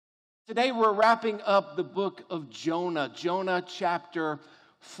Today we're wrapping up the book of Jonah, Jonah chapter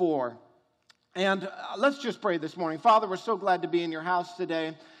 4. And let's just pray this morning. Father, we're so glad to be in your house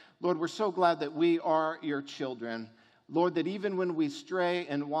today. Lord, we're so glad that we are your children. Lord, that even when we stray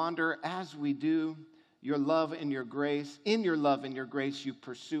and wander, as we do, your love and your grace, in your love and your grace, you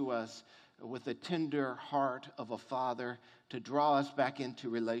pursue us with a tender heart of a father to draw us back into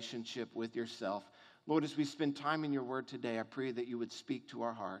relationship with yourself. Lord, as we spend time in your word today, I pray that you would speak to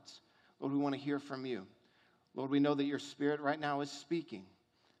our hearts. Lord, we want to hear from you. Lord, we know that your spirit right now is speaking.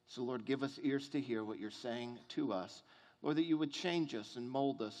 So, Lord, give us ears to hear what you're saying to us. Lord, that you would change us and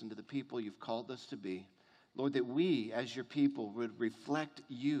mold us into the people you've called us to be. Lord, that we, as your people, would reflect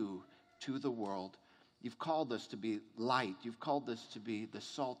you to the world. You've called us to be light. You've called us to be the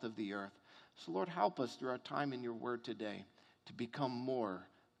salt of the earth. So, Lord, help us through our time in your word today to become more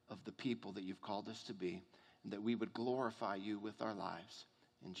of the people that you've called us to be, and that we would glorify you with our lives.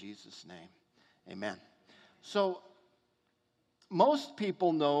 In Jesus' name, amen. So, most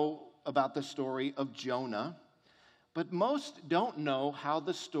people know about the story of Jonah, but most don't know how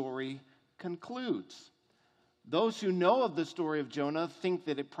the story concludes. Those who know of the story of Jonah think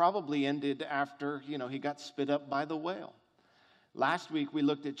that it probably ended after, he got spit up by the whale. Last week we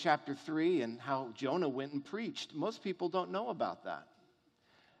looked at chapter 3 and how Jonah went and preached. Most people don't know about that.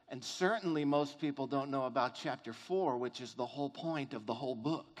 And certainly most people don't know about chapter 4, which is the whole point of the whole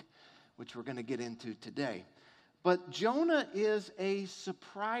book, which we're going to get into today. But Jonah is a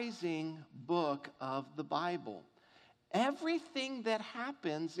surprising book of the Bible. Everything that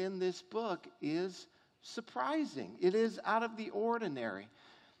happens in this book is surprising. It is out of the ordinary.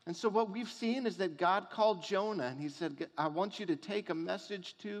 And so what we've seen is that God called Jonah and he said, I want you to take a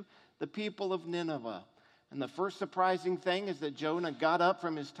message to the people of Nineveh. And the first surprising thing is that Jonah got up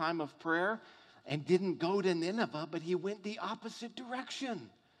from his time of prayer and didn't go to Nineveh, but he went the opposite direction.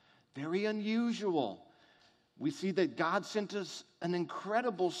 Very unusual. We see that God sent us an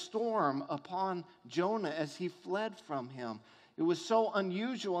incredible storm upon Jonah as he fled from him. It was so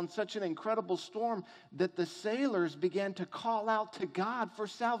unusual and such an incredible storm that the sailors began to call out to God for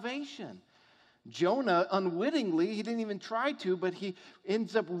salvation. Jonah, unwittingly, he didn't even try to, but he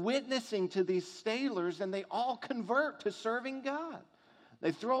ends up witnessing to these sailors, and they all convert to serving God.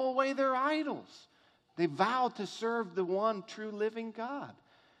 They throw away their idols. They vow to serve the one true living God.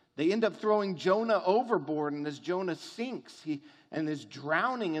 They end up throwing Jonah overboard, and as Jonah sinks and is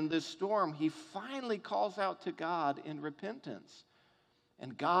drowning in this storm, he finally calls out to God in repentance.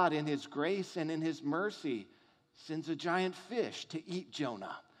 And God, in his grace and in his mercy, sends a giant fish to eat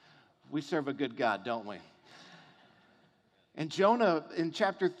Jonah. We serve a good God, don't we? And Jonah, in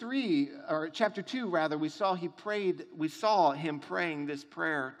chapter 2, we saw him praying this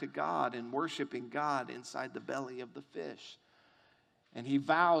prayer to God and worshiping God inside the belly of the fish. And he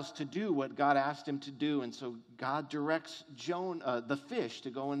vows to do what God asked him to do. And so God directs the fish to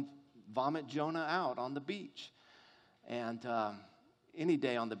go and vomit Jonah out on the beach. And any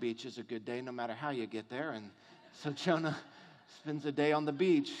day on the beach is a good day, no matter how you get there. And so Jonah spends a day on the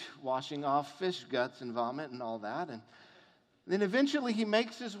beach washing off fish guts and vomit and all that. And then eventually he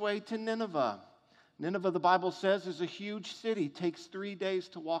makes his way to Nineveh. Nineveh, the Bible says, is a huge city. It takes 3 days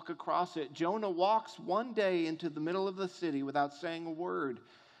to walk across it. Jonah walks one day into the middle of the city without saying a word.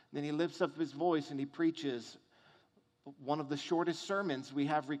 Then he lifts up his voice and he preaches one of the shortest sermons we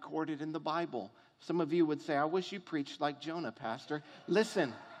have recorded in the Bible. Some of you would say, I wish you preached like Jonah, Pastor.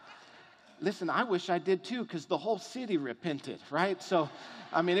 Listen, I wish I did too, because the whole city repented, right? So,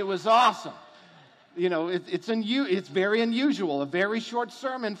 it was awesome. It's very unusual, a very short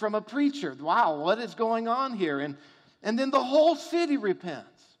sermon from a preacher. Wow, what is going on here? And then the whole city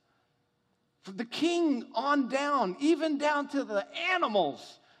repents. From the king on down, even down to the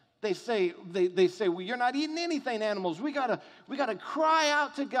animals. They say, well, you're not eating anything, animals. We gotta cry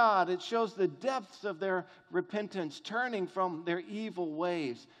out to God. It shows the depths of their repentance, turning from their evil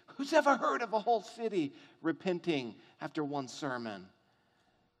ways. Who's ever heard of a whole city repenting after one sermon?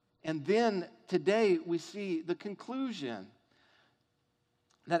 And then today we see the conclusion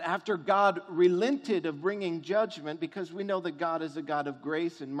that after God relented of bringing judgment, because we know that God is a God of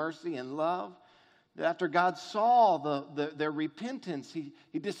grace and mercy and love, that after God saw their repentance,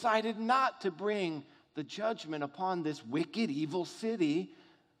 he decided not to bring the judgment upon this wicked, evil city,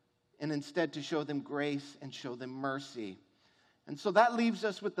 and instead to show them grace and show them mercy. And so that leaves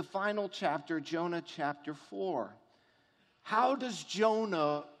us with the final chapter, Jonah chapter 4. How does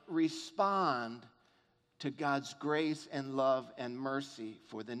Jonah respond to God's grace and love and mercy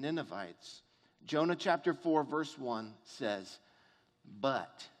for the Ninevites? Jonah chapter 4, verse 1 says,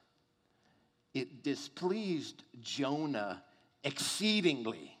 but it displeased Jonah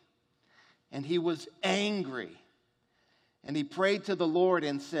exceedingly and he was angry. And he prayed to the Lord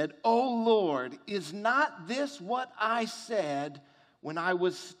and said, "O Lord, is not this what I said when I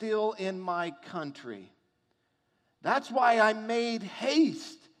was still in my country? That's why I made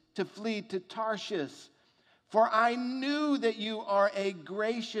haste to flee to Tarshish. For I knew that you are a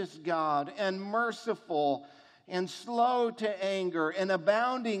gracious God and merciful and slow to anger and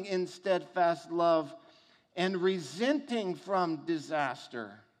abounding in steadfast love and resenting from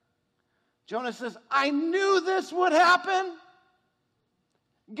disaster." Jonah says, I knew this would happen.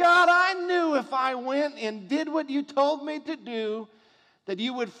 God, I knew if I went and did what you told me to do, that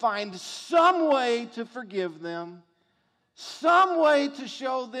you would find some way to forgive them, some way to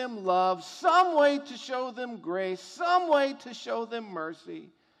show them love, some way to show them grace, some way to show them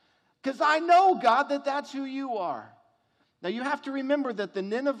mercy. Because I know, God, that that's who you are. Now, you have to remember that the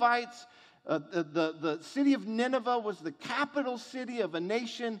Ninevites, the city of Nineveh was the capital city of a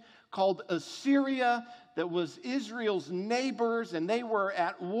nation called Assyria that was Israel's neighbors, and they were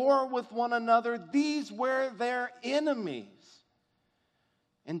at war with one another. These were their enemies.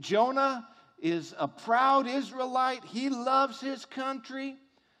 And Jonah is a proud Israelite. He loves his country,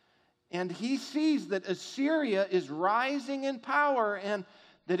 and he sees that Assyria is rising in power, and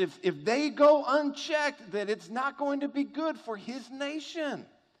that if they go unchecked, that it's not going to be good for his nation.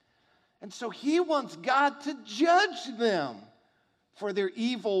 And so he wants God to judge them for their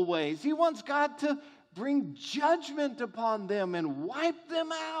evil ways. He wants God to bring judgment upon them and wipe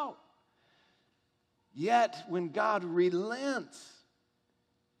them out. Yet, when God relents,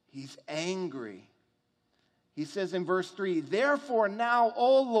 he's angry. He says in verse 3, "Therefore now,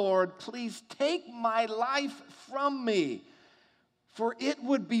 O Lord, please take my life from me, for it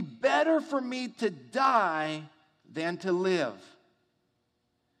would be better for me to die than to live."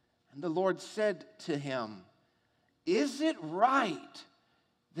 And the Lord said to him, "Is it right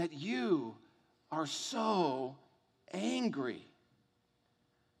that you are so angry?"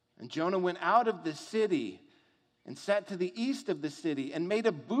 And Jonah went out of the city and sat to the east of the city and made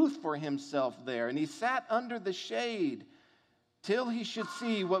a booth for himself there. And he sat under the shade till he should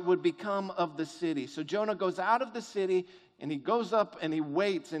see what would become of the city. So Jonah goes out of the city and he goes up and he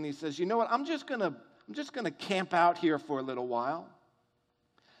waits and he says, you know what, I'm just gonna camp out here for a little while.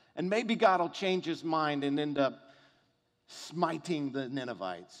 And maybe God will change his mind and end up smiting the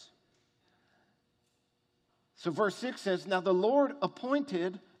Ninevites. So verse 6 says, "Now the Lord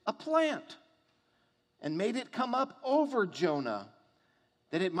appointed a plant and made it come up over Jonah,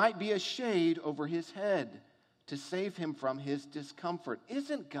 that it might be a shade over his head to save him from his discomfort."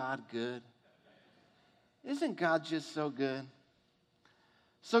 Isn't God good? Isn't God just so good?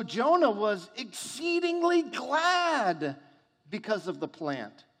 So Jonah was exceedingly glad because of the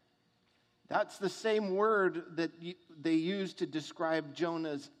plant. That's the same word that they used to describe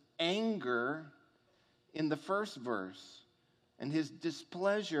Jonah's anger in the first verse and his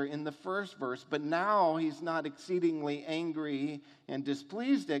displeasure in the first verse. But now he's not exceedingly angry and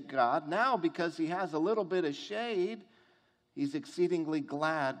displeased at God. Now, because he has a little bit of shade, he's exceedingly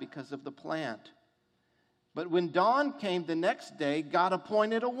glad because of the plant. But when dawn came the next day, God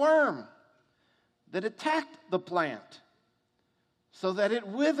appointed a worm that attacked the plant so that it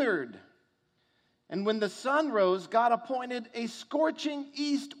withered. And when the sun rose, God appointed a scorching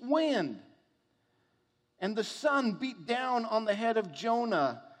east wind. And the sun beat down on the head of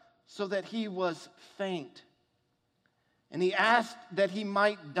Jonah so that he was faint. And he asked that he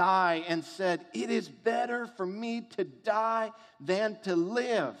might die and said, "It is better for me to die than to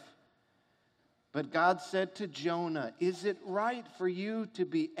live." But God said to Jonah, "Is it right for you to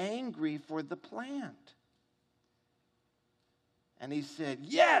be angry for the plant?" And he said,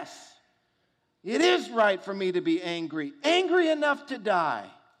 "Yes, it is right for me to be angry, angry enough to die."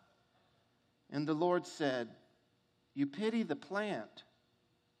 And the Lord said, "You pity the plant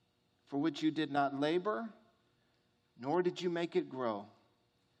for which you did not labor, nor did you make it grow.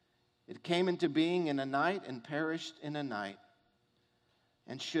 It came into being in a night and perished in a night.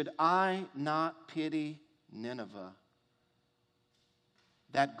 And should I not pity Nineveh,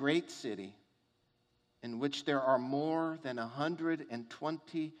 that great city in which there are more than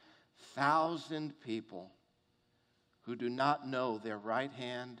 120,000 people who do not know their right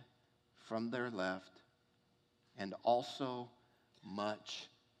hand from their left, and also much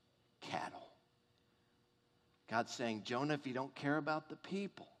cattle?" God's saying, Jonah, if you don't care about the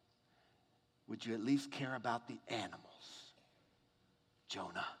people, would you at least care about the animals?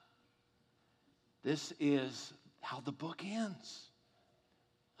 Jonah. This is how the book ends.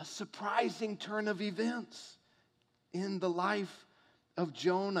 A surprising turn of events in the life of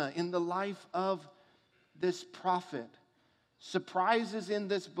Jonah, in the life of this prophet. Surprises in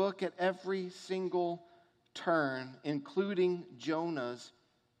this book at every single turn, including Jonah's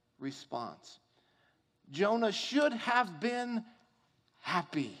response. Jonah should have been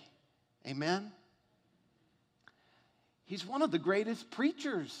happy. Amen? He's one of the greatest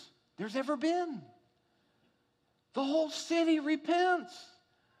preachers there's ever been. The whole city repents.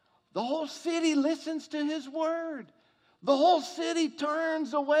 The whole city listens to his word. The whole city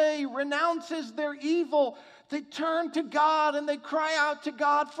turns away, renounces their evil. They turn to God and they cry out to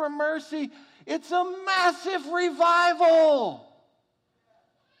God for mercy. It's a massive revival.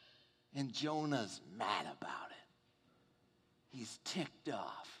 And Jonah's mad about it. He's ticked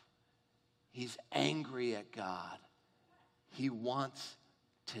off. He's angry at God. He wants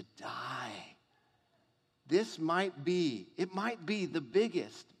to die. It might be the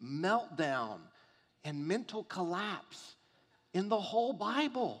biggest meltdown and mental collapse in the whole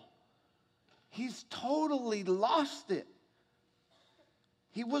Bible. He's totally lost it.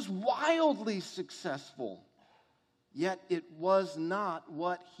 He was wildly successful, yet it was not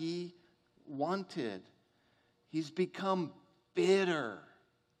what he wanted. He's become bitter,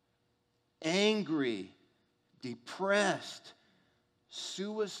 angry, depressed,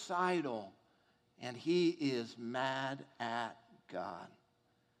 suicidal, and he is mad at God.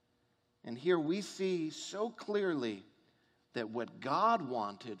 And here we see so clearly that what God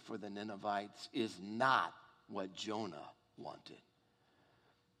wanted for the Ninevites is not what Jonah wanted.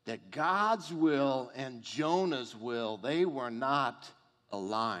 That God's will and Jonah's will, they were not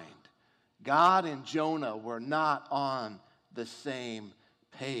aligned. God and Jonah were not on the same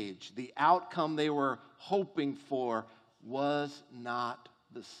page. The outcome they were hoping for was not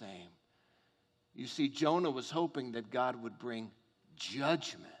the same. You see, Jonah was hoping that God would bring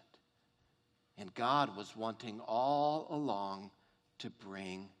judgment, and God was wanting all along to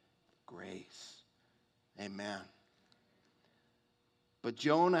bring grace. Amen. But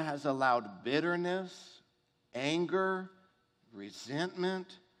Jonah has allowed bitterness, anger,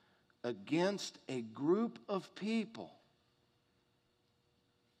 resentment against a group of people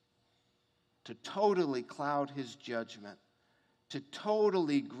to totally cloud his judgment, to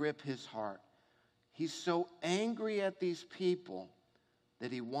totally grip his heart. He's so angry at these people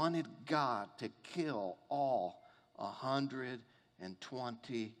that he wanted God to kill all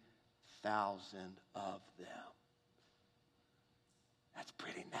 120,000 of them. That's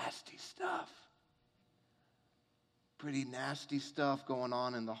pretty nasty stuff. Pretty nasty stuff going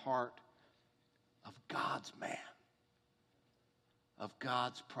on in the heart of God's man, of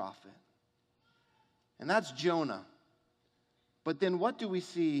God's prophet. And that's Jonah. But then what do we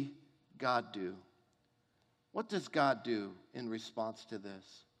see God do? What does God do in response to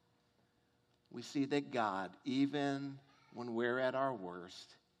this? We see that God, even when we're at our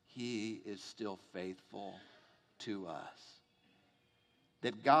worst, he is still faithful to us.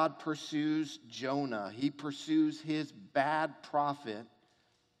 That God pursues Jonah. He pursues his bad prophet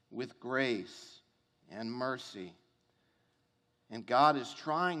with grace and mercy. And God is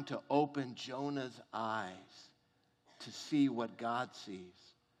trying to open Jonah's eyes to see what God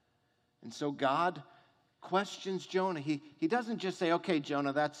sees. And so God questions Jonah. He doesn't just say, okay,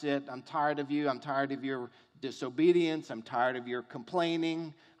 Jonah, that's it. I'm tired of you. I'm tired of your disobedience. I'm tired of your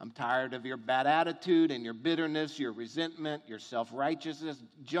complaining. I'm tired of your bad attitude and your bitterness, your resentment, your self-righteousness.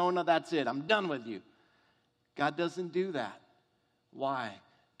 Jonah, that's it. I'm done with you. God doesn't do that. Why?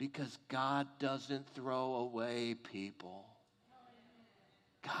 Because God doesn't throw away people.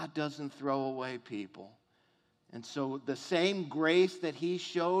 God doesn't throw away people. And so the same grace that he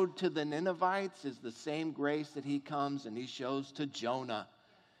showed to the Ninevites is the same grace that he comes and he shows to Jonah.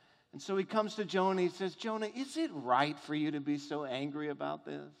 And so he comes to Jonah, he says, Jonah, is it right for you to be so angry about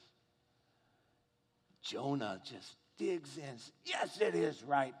this? Jonah just digs in. Yes, it is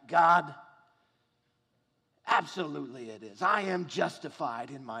right, God. Absolutely it is. I am justified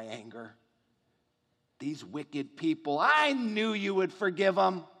in my anger. These wicked people, I knew you would forgive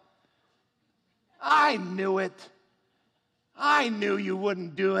them. I knew it. I knew you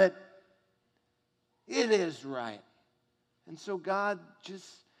wouldn't do it. It is right. And so God just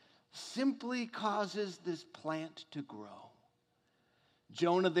simply causes this plant to grow.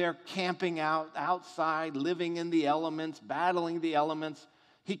 Jonah there camping outside, living in the elements, battling the elements.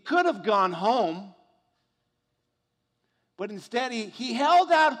 He could have gone home, but instead he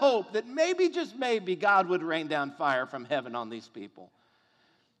held out hope that maybe, just maybe, God would rain down fire from heaven on these people.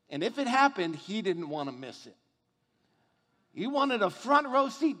 And if it happened, he didn't want to miss it. He wanted a front row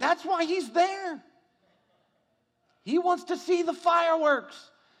seat. That's why he's there. He wants to see the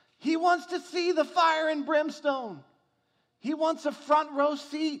fireworks. He wants to see the fire and brimstone. He wants a front row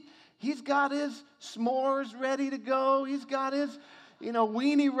seat. He's got his s'mores ready to go. He's got his,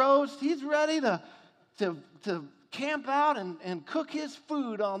 weenie roast. He's ready to camp out and cook his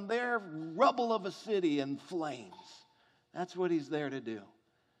food on their rubble of a city in flames. That's what he's there to do.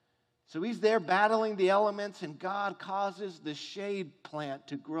 So he's there battling the elements, and God causes the shade plant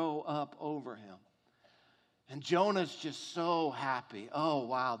to grow up over him. And Jonah's just so happy. Oh,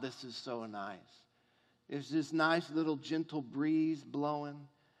 wow, this is so nice. There's this nice little gentle breeze blowing.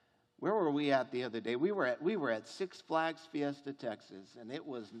 Where were we at the other day? We were at Six Flags Fiesta, Texas, and it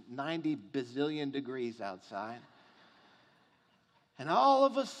was 90 bazillion degrees outside. And all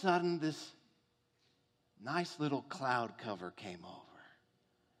of a sudden, this nice little cloud cover came over,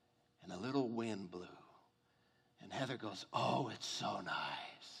 and a little wind blew. And Heather goes, "Oh, it's so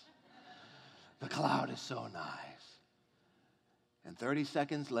nice. The cloud is so nice." And 30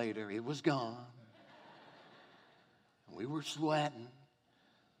 seconds later, it was gone. And we were sweating.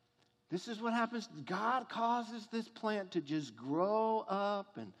 This is what happens. God causes this plant to just grow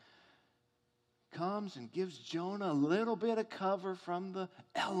up and comes and gives Jonah a little bit of cover from the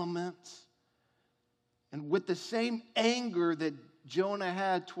elements. And with the same anger that Jonah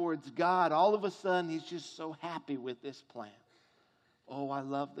had towards God, all of a sudden he's just so happy with this plant. Oh, I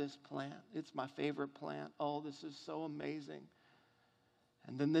love this plant. It's my favorite plant. Oh, this is so amazing.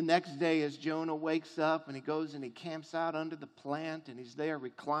 And then the next day, as Jonah wakes up and he goes and he camps out under the plant and he's there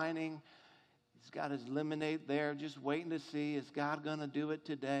reclining, he's got his lemonade there just waiting to see, is God going to do it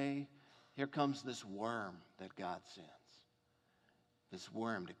today? Here comes this worm that God sends. This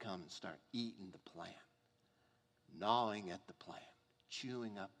worm to come and start eating the plant, gnawing at the plant,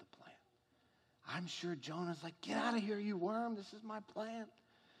 chewing up the plant. I'm sure Jonah's like, "Get out of here, you worm. This is my plant."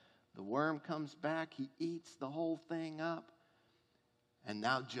 The worm comes back. He eats the whole thing up. And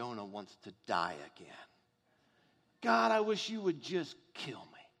now Jonah wants to die again. "God, I wish you would just kill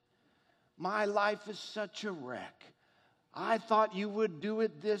me. My life is such a wreck. I thought you would do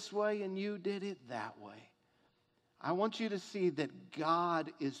it this way, and you did it that way." I want you to see that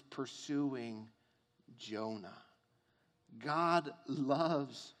God is pursuing Jonah. God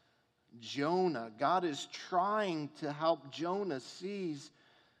loves Jonah. God is trying to help Jonah see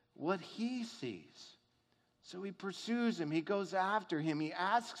what he sees. So he pursues him. He goes after him. He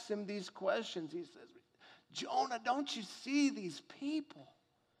asks him these questions. He says, "Jonah, don't you see these people?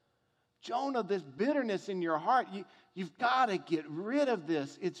 Jonah, this bitterness in your heart, you've got to get rid of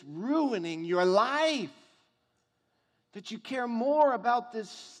this. It's ruining your life. That you care more about this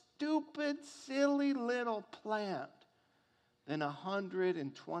stupid, silly little plant than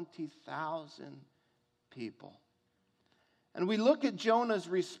 120,000 people." And we look at Jonah's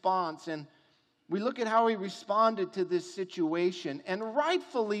response, and we look at how he responded to this situation, and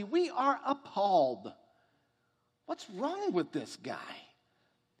rightfully we are appalled. What's wrong with this guy?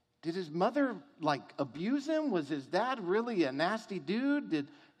 Did his mother abuse him? Was his dad really a nasty dude?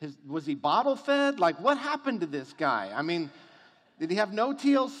 Was he bottle fed? What happened to this guy? I mean, did he have no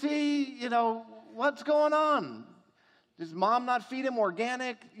TLC? What's going on? Does his mom not feed him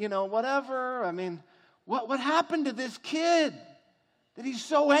organic? Whatever. I mean, what happened to this kid? That he's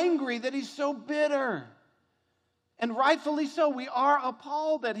so angry, that he's so bitter. And rightfully so, we are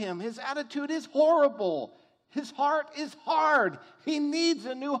appalled at him. His attitude is horrible. His heart is hard. He needs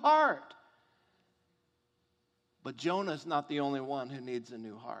a new heart. But Jonah's not the only one who needs a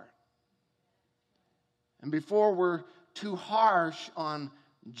new heart. And before we're too harsh on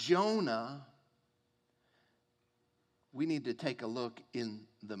Jonah, we need to take a look in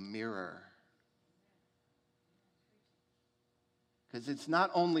the mirror. Because it's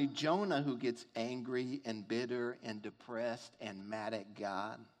not only Jonah who gets angry and bitter and depressed and mad at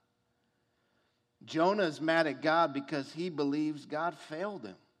God. Jonah's mad at God because he believes God failed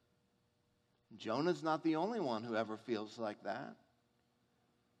him. Jonah's not the only one who ever feels like that.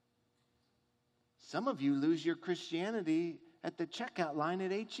 Some of you lose your Christianity at the checkout line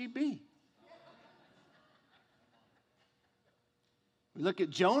at H-E-B. We look at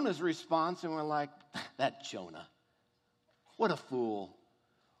Jonah's response and we're like, "That Jonah. What a fool.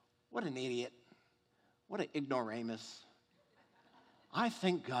 What an idiot. What an ignoramus. I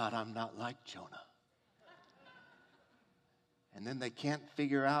thank God I'm not like Jonah." And then they can't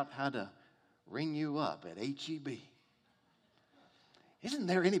figure out how to ring you up at H-E-B. Isn't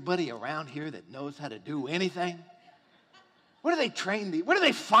there anybody around here that knows how to do anything? Where do they train these? Where do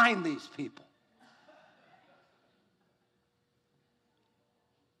they find these people?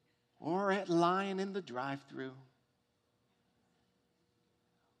 Or at line in the drive-thru.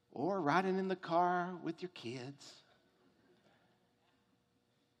 Or riding in the car with your kids.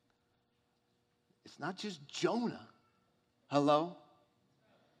 It's not just Jonah. Hello?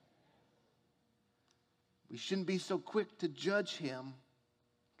 we shouldn't be so quick to judge him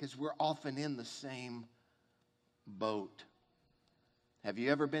because we're often in the same boat. Have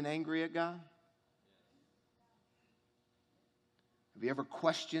you ever been angry at God? Have you ever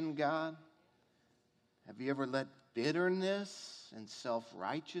questioned God? Have you ever let bitterness and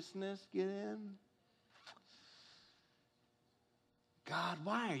self-righteousness get in? God,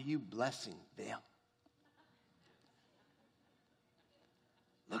 why are you blessing them?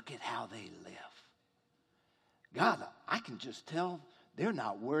 Look at how they live. God, I can just tell they're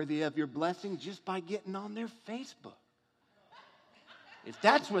not worthy of your blessing just by getting on their Facebook. If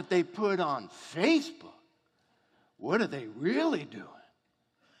that's what they put on Facebook, what are they really doing?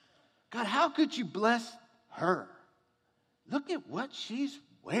 God, how could you bless her? Look at what she's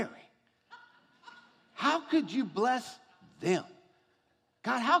wearing. How could you bless them?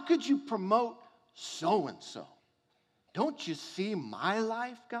 God, how could you promote so-and-so? Don't you see my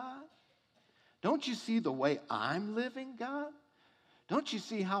life, God? Don't you see the way I'm living, God? Don't you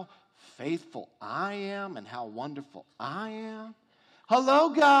see how faithful I am and how wonderful I am? Hello,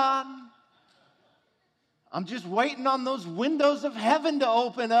 God. I'm just waiting on those windows of heaven to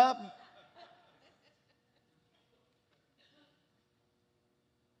open up.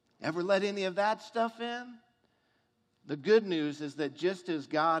 Ever let any of that stuff in? The good news is that just as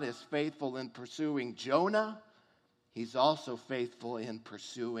God is faithful in pursuing Jonah, he's also faithful in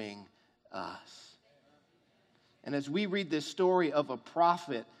pursuing us. And as we read this story of a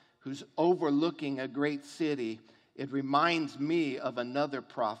prophet who's overlooking a great city, it reminds me of another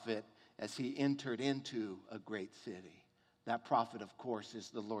prophet as he entered into a great city. That prophet, of course, is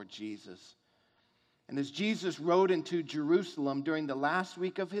the Lord Jesus. And as Jesus rode into Jerusalem during the last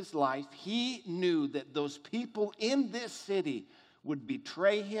week of his life, he knew that those people in this city would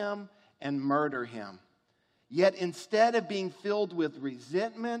betray him and murder him. Yet instead of being filled with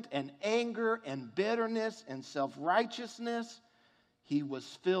resentment and anger and bitterness and self-righteousness, he was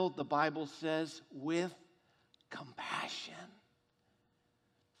filled, the Bible says, with compassion.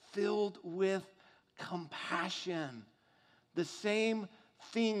 Filled with compassion. The same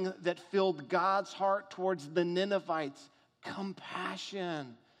thing that filled God's heart towards the Ninevites,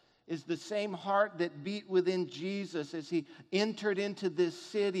 compassion, is the same heart that beat within Jesus as he entered into this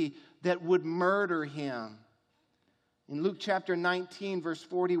city that would murder him. In Luke chapter 19, verse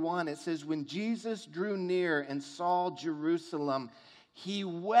 41, it says, when Jesus drew near and saw Jerusalem, he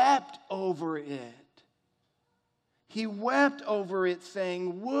wept over it. He wept over it,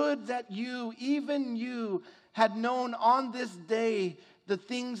 saying, would that you, even you, had known on this day the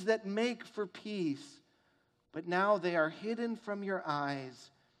things that make for peace, but now they are hidden from your eyes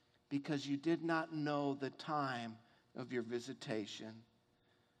because you did not know the time of your visitation.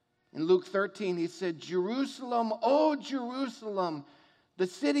 In Luke 13, he said, Jerusalem, O Jerusalem, the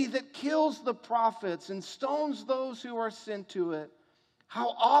city that kills the prophets and stones those who are sent to it.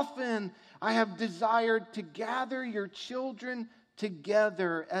 How often I have desired to gather your children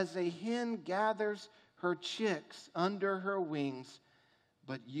together as a hen gathers her chicks under her wings,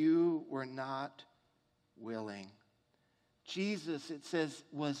 but you were not willing. Jesus, it says,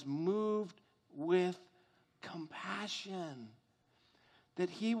 was moved with compassion, that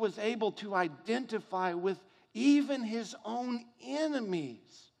he was able to identify with even his own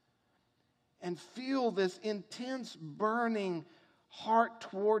enemies and feel this intense burning heart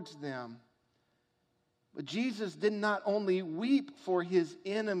towards them. But Jesus did not only weep for his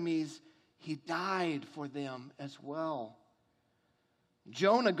enemies, he died for them as well.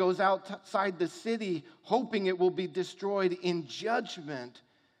 Jonah goes outside the city hoping it will be destroyed in judgment.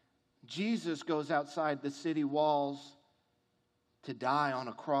 Jesus goes outside the city walls to die on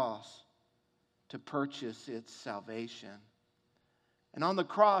a cross to purchase its salvation. And on the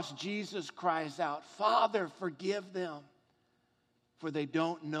cross, Jesus cries out, Father, forgive them, for they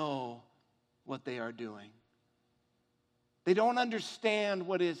don't know what they are doing. They don't understand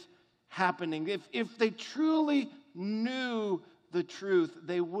what is happening. If they truly knew the truth,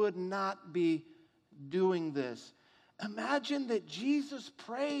 they would not be doing this. Imagine that Jesus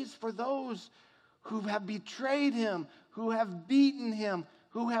prays for those who have betrayed him, who have beaten him,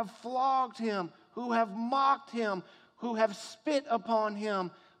 who have flogged him, who have mocked him, who have spit upon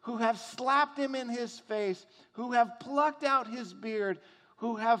him, who have slapped him in his face, who have plucked out his beard,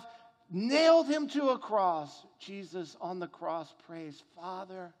 who have nailed him to a cross. Jesus on the cross prays,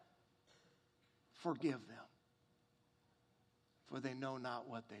 Father, forgive them, for they know not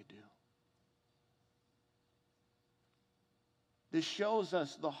what they do. This shows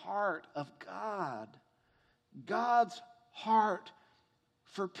us the heart of God, God's heart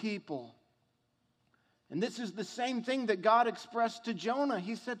for people. And this is the same thing that God expressed to Jonah.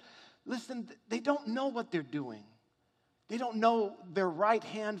 He said, listen, they don't know what they're doing. They don't know their right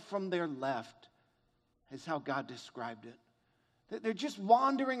hand from their left, is how God described it. They're just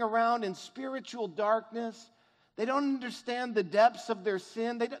wandering around in spiritual darkness. They don't understand the depths of their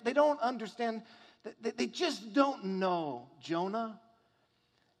sin. They don't understand, they just don't know Jonah.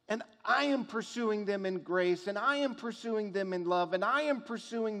 And I am pursuing them in grace, and I am pursuing them in love, and I am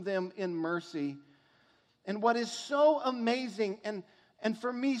pursuing them in mercy. And what is so amazing and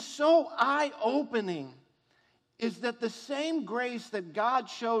for me so eye-opening is that the same grace that God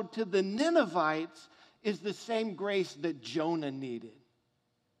showed to the Ninevites is the same grace that Jonah needed.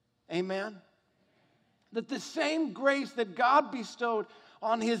 Amen? That the same grace that God bestowed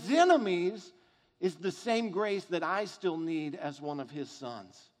on his enemies is the same grace that I still need as one of his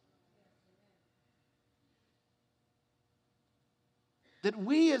sons. That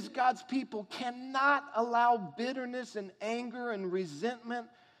we as God's people cannot allow bitterness and anger and resentment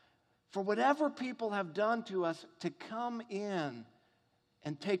for whatever people have done to us to come in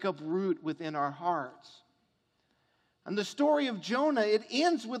and take up root within our hearts. And the story of Jonah, it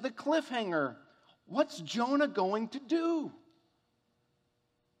ends with a cliffhanger. What's Jonah going to do?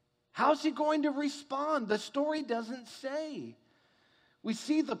 How's he going to respond? The story doesn't say. We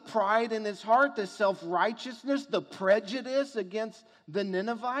see the pride in his heart, the self-righteousness, the prejudice against the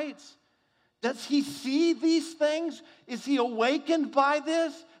Ninevites. Does he see these things? Is he awakened by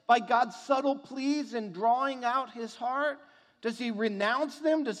this, by God's subtle pleas in drawing out his heart? Does he renounce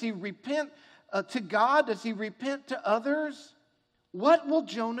them? Does he repent to God? Does he repent to others? What will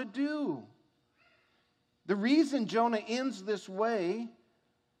Jonah do? The reason Jonah ends this way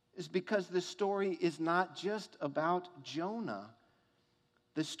is because this story is not just about Jonah.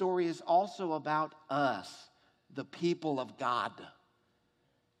 The story is also about us, the people of God,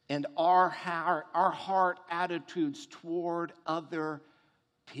 and our heart attitudes toward other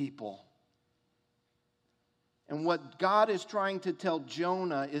people. And what God is trying to tell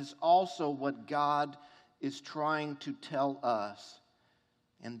Jonah is also what God is trying to tell us.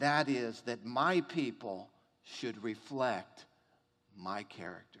 And that is that my people should reflect my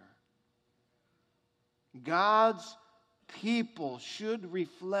character. God's people should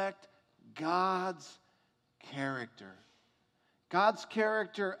reflect God's character. God's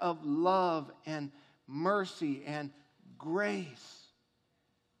character of love and mercy and grace.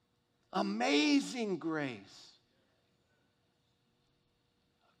 Amazing grace.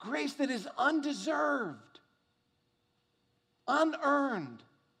 Grace that is undeserved, unearned,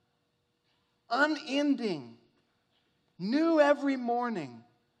 unending, new every morning.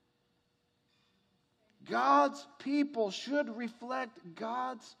 God's people should reflect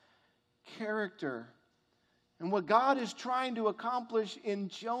God's character. And what God is trying to accomplish in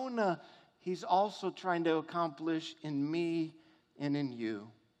Jonah, he's also trying to accomplish in me and in you.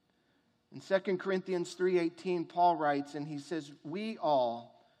 In 2 Corinthians 3:18, Paul writes, and he says, "We all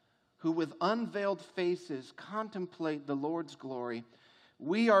who with unveiled faces contemplate the Lord's glory,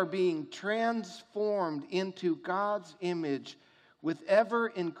 we are being transformed into God's image with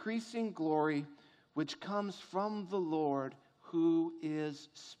ever-increasing glory, which comes from the Lord, who is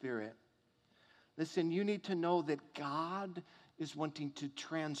Spirit." Listen, you need to know that God is wanting to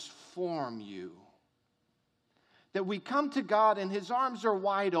transform you. That we come to God and his arms are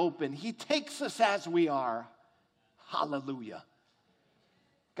wide open. He takes us as we are. Hallelujah.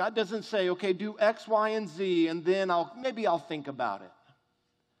 God doesn't say, okay, do X, Y, and Z, and then maybe I'll think about it.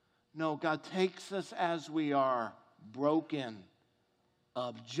 No, God takes us as we are, broken,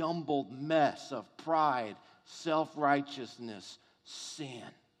 a jumbled mess of pride, self-righteousness, sin.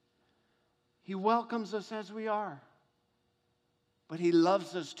 He welcomes us as we are, but he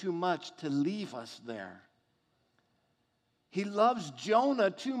loves us too much to leave us there. He loves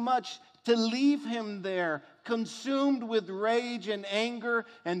Jonah too much to leave him there, consumed with rage and anger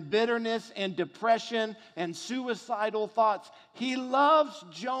and bitterness and depression and suicidal thoughts. He loves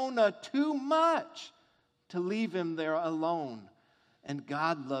Jonah too much to leave him there alone. And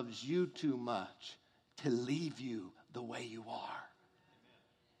God loves you too much to leave you the way you are.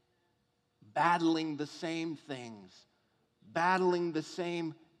 Battling the same things, battling the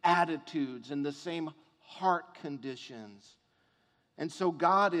same attitudes and the same heart conditions. And so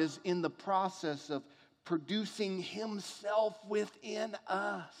God is in the process of producing himself within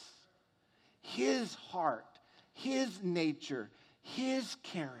us. His heart, his nature, his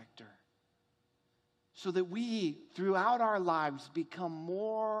character. So that we, throughout our lives, become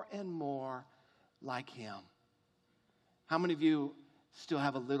more and more like him. How many of you still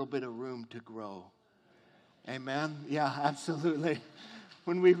have a little bit of room to grow? Amen? Yeah, absolutely.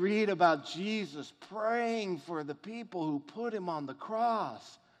 When we read about Jesus praying for the people who put him on the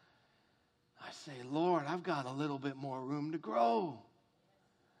cross, I say, Lord, I've got a little bit more room to grow.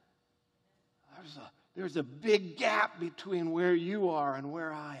 There's a big gap between where you are and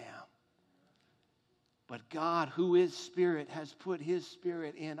where I am. But God, who is Spirit, has put His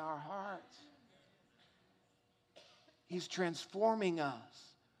Spirit in our hearts. He's transforming us.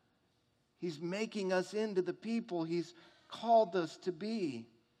 He's making us into the people He's called us to be.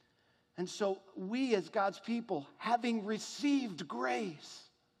 And so we as God's people, having received grace,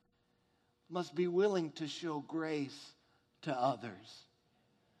 must be willing to show grace to others.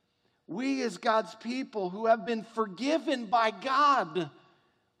 We as God's people who have been forgiven by God,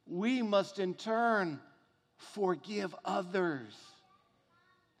 we must in turn forgive others.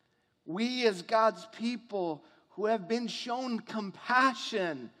 We as God's people who have been shown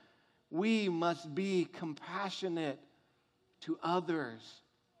compassion, we must be compassionate to others.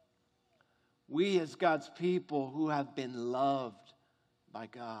 We as God's people who have been loved by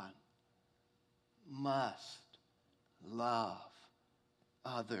God must love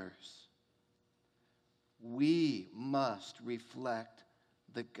others. We must reflect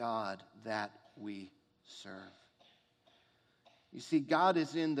the God that we serve. You see, God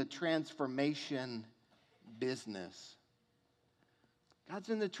is in the transformation business. God's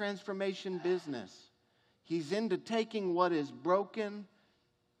in the transformation business. He's into taking what is broken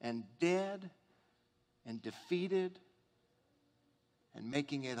and dead and defeated and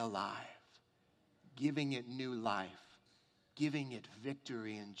making it alive, giving it new life, giving it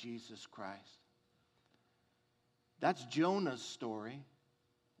victory in Jesus Christ. That's Jonah's story.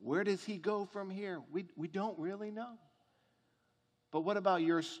 Where does he go from here? We don't really know. But what about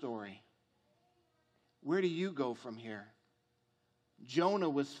your story? Where do you go from here? Jonah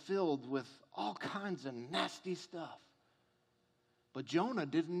was filled with all kinds of nasty stuff. But Jonah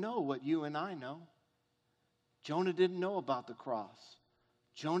didn't know what you and I know. Jonah didn't know about the cross.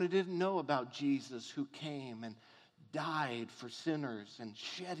 Jonah didn't know about Jesus who came and died for sinners and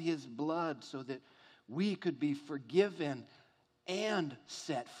shed His blood so that we could be forgiven and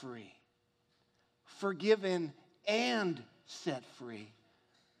set free. Forgiven and set free.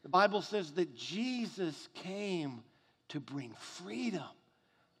 The Bible says that Jesus came to bring freedom,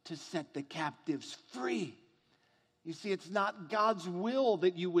 to set the captives free. You see, it's not God's will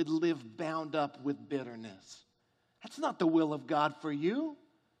that you would live bound up with bitterness. That's not the will of God for you.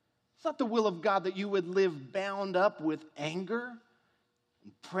 It's not the will of God that you would live bound up with anger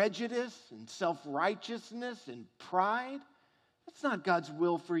and prejudice and self-righteousness and pride. That's not God's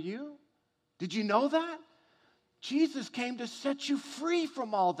will for you. Did you know that? Jesus came to set you free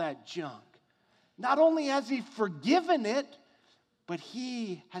from all that junk. Not only has He forgiven it, but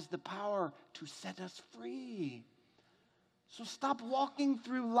He has the power to set us free. So stop walking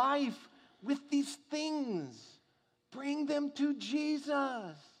through life with these things. Bring them to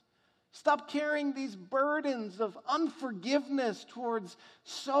Jesus. Stop carrying these burdens of unforgiveness towards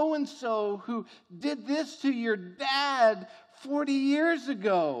so-and-so who did this to your dad 40 years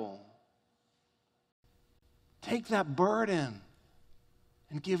ago. Take that burden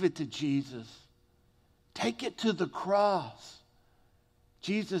and give it to Jesus. Take it to the cross.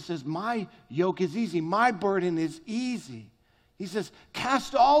 Jesus says, my yoke is easy. My burden is easy. He says,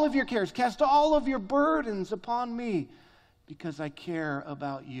 cast all of your cares, cast all of your burdens upon me because I care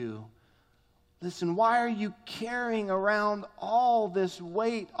about you. Listen, why are you carrying around all this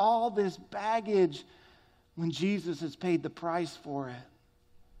weight, all this baggage when Jesus has paid the price for it?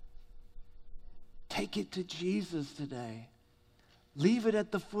 Take it to Jesus today. Leave it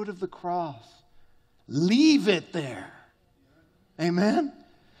at the foot of the cross. Leave it there. Amen?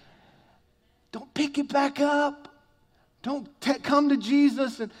 Don't pick it back up. Don't come to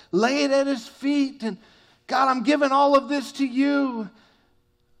Jesus and lay it at His feet and, God, I'm giving all of this to you.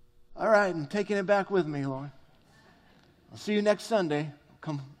 All right, I'm taking it back with me, Lord. I'll see you next Sunday.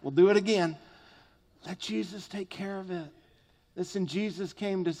 We'll do it again. Let Jesus take care of it. Listen, Jesus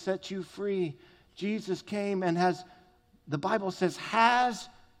came to set you free. Jesus came and the Bible says, has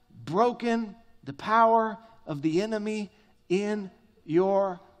broken the power of the enemy in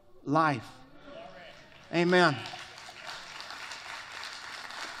your life. Amen.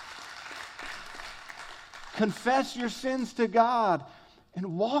 Confess your sins to God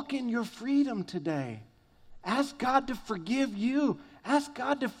and walk in your freedom today. Ask God to forgive you. Ask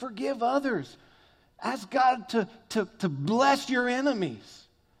God to forgive others. Ask God to bless your enemies.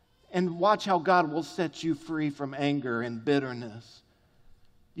 And watch how God will set you free from anger and bitterness.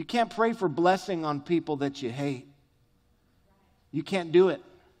 You can't pray for blessing on people that you hate. You can't do it.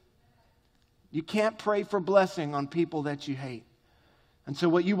 You can't pray for blessing on people that you hate. And so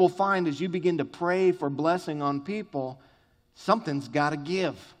what you will find is you begin to pray for blessing on people, something's got to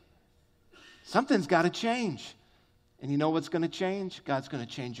give. Something's got to change. And you know what's going to change? God's going to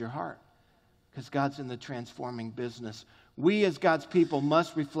change your heart because God's in the transforming business. We as God's people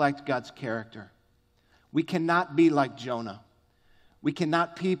must reflect God's character. We cannot be like Jonah. We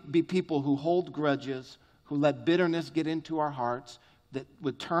cannot be people who hold grudges, who let bitterness get into our hearts, that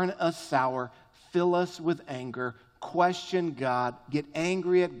would turn us sour, fill us with anger, question God, get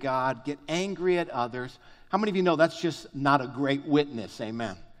angry at God, get angry at others. How many of you know that's just not a great witness?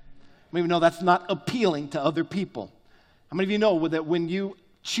 Amen. How many of you know that's not appealing to other people? How many of you know that when you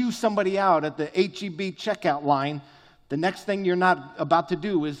chew somebody out at the H-E-B checkout line, the next thing you're not about to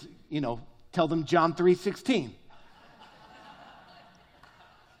do is, tell them John 3:16.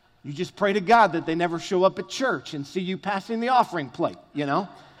 You just pray to God that they never show up at church and see you passing the offering plate, Hey,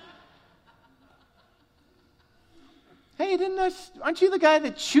 aren't you the guy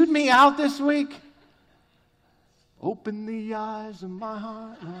that chewed me out this week? Open the eyes of my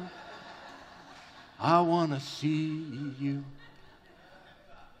heart, Lord. I want to see you.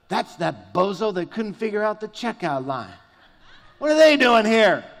 That's that bozo that couldn't figure out the checkout line. What are they doing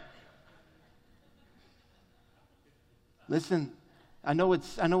here? Listen, I know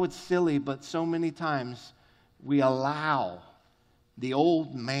it's silly, but so many times we allow the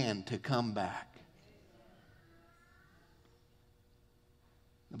old man to come back.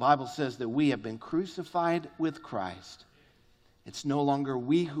 The Bible says that we have been crucified with Christ. It's no longer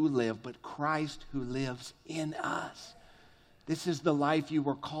we who live, but Christ who lives in us. This is the life you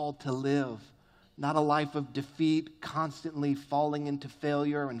were called to live, not a life of defeat, constantly falling into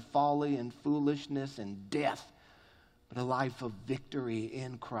failure and folly and foolishness and death, but a life of victory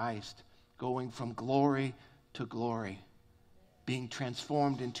in Christ, going from glory to glory, being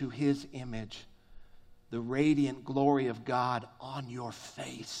transformed into His image, the radiant glory of God on your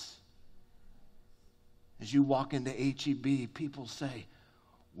face. As you walk into H-E-B, people say,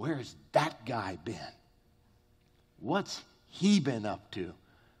 where's that guy been? What's he been up to?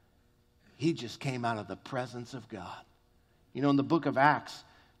 He just came out of the presence of God. In the book of Acts,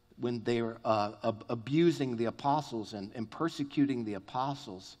 when they were abusing the apostles and persecuting the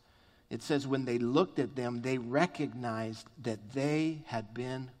apostles, it says when they looked at them, they recognized that they had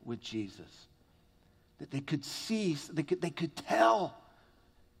been with Jesus. That they could see, they could tell.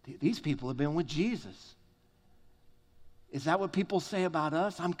 These people have been with Jesus. Is that what people say about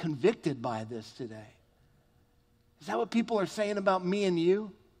us? I'm convicted by this today. Is that what people are saying about me and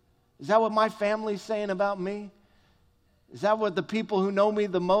you? Is that what my family's saying about me? Is that what the people who know me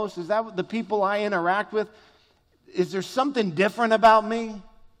the most, is that what the people I interact with, is there something different about me?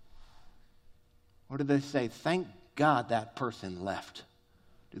 Or do they say, thank God that person left?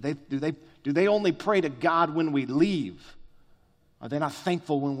 Do they only pray to God when we leave? Are they not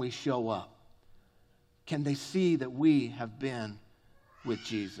thankful when we show up? Can they see that we have been with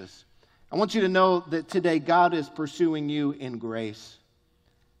Jesus? I want you to know that today God is pursuing you in grace.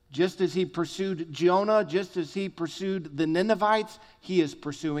 Just as He pursued Jonah, just as He pursued the Ninevites, He is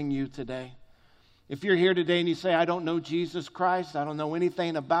pursuing you today. If you're here today and you say, I don't know Jesus Christ, I don't know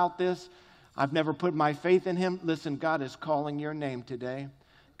anything about this, I've never put my faith in Him, listen, God is calling your name today.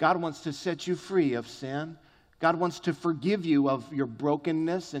 God wants to set you free of sin. God wants to forgive you of your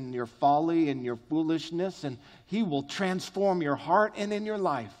brokenness and your folly and your foolishness, and He will transform your heart and in your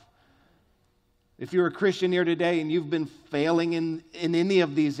life. If you're a Christian here today and you've been failing in any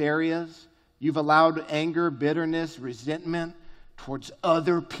of these areas, you've allowed anger, bitterness, resentment towards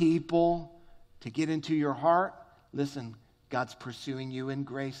other people to get into your heart, listen, God's pursuing you in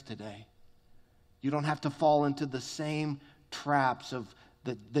grace today. You don't have to fall into the same traps of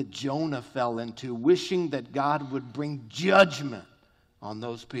that Jonah fell into, wishing that God would bring judgment on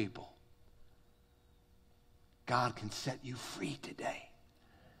those people. God can set you free today.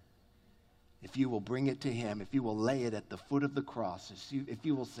 If you will bring it to Him, if you will lay it at the foot of the cross, if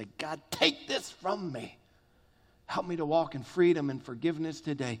you will say, God, take this from me. Help me to walk in freedom and forgiveness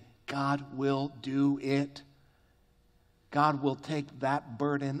today. God will do it. God will take that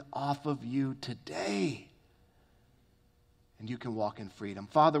burden off of you today. And you can walk in freedom.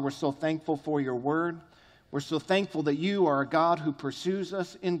 Father, we're so thankful for your word. We're so thankful that you are a God who pursues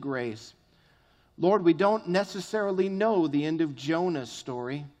us in grace. Lord, we don't necessarily know the end of Jonah's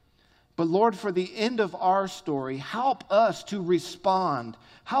story. But Lord, for the end of our story, help us to respond.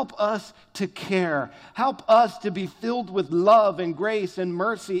 Help us to care. Help us to be filled with love and grace and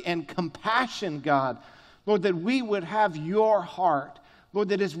mercy and compassion, God. Lord, that we would have your heart. Lord,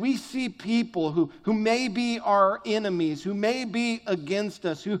 that as we see people who may be our enemies, who may be against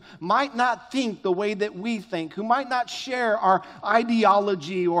us, who might not think the way that we think, who might not share our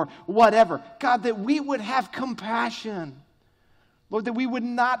ideology or whatever, God, that we would have compassion. Lord, that we would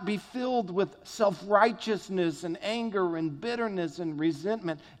not be filled with self-righteousness and anger and bitterness and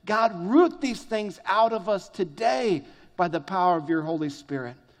resentment. God, root these things out of us today by the power of your Holy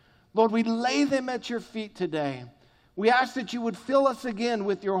Spirit. Lord, we lay them at your feet today. We ask that you would fill us again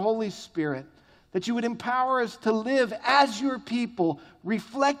with your Holy Spirit, that you would empower us to live as your people,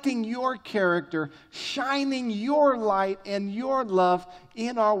 reflecting your character, shining your light and your love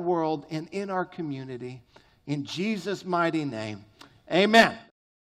in our world and in our community. In Jesus' mighty name, amen.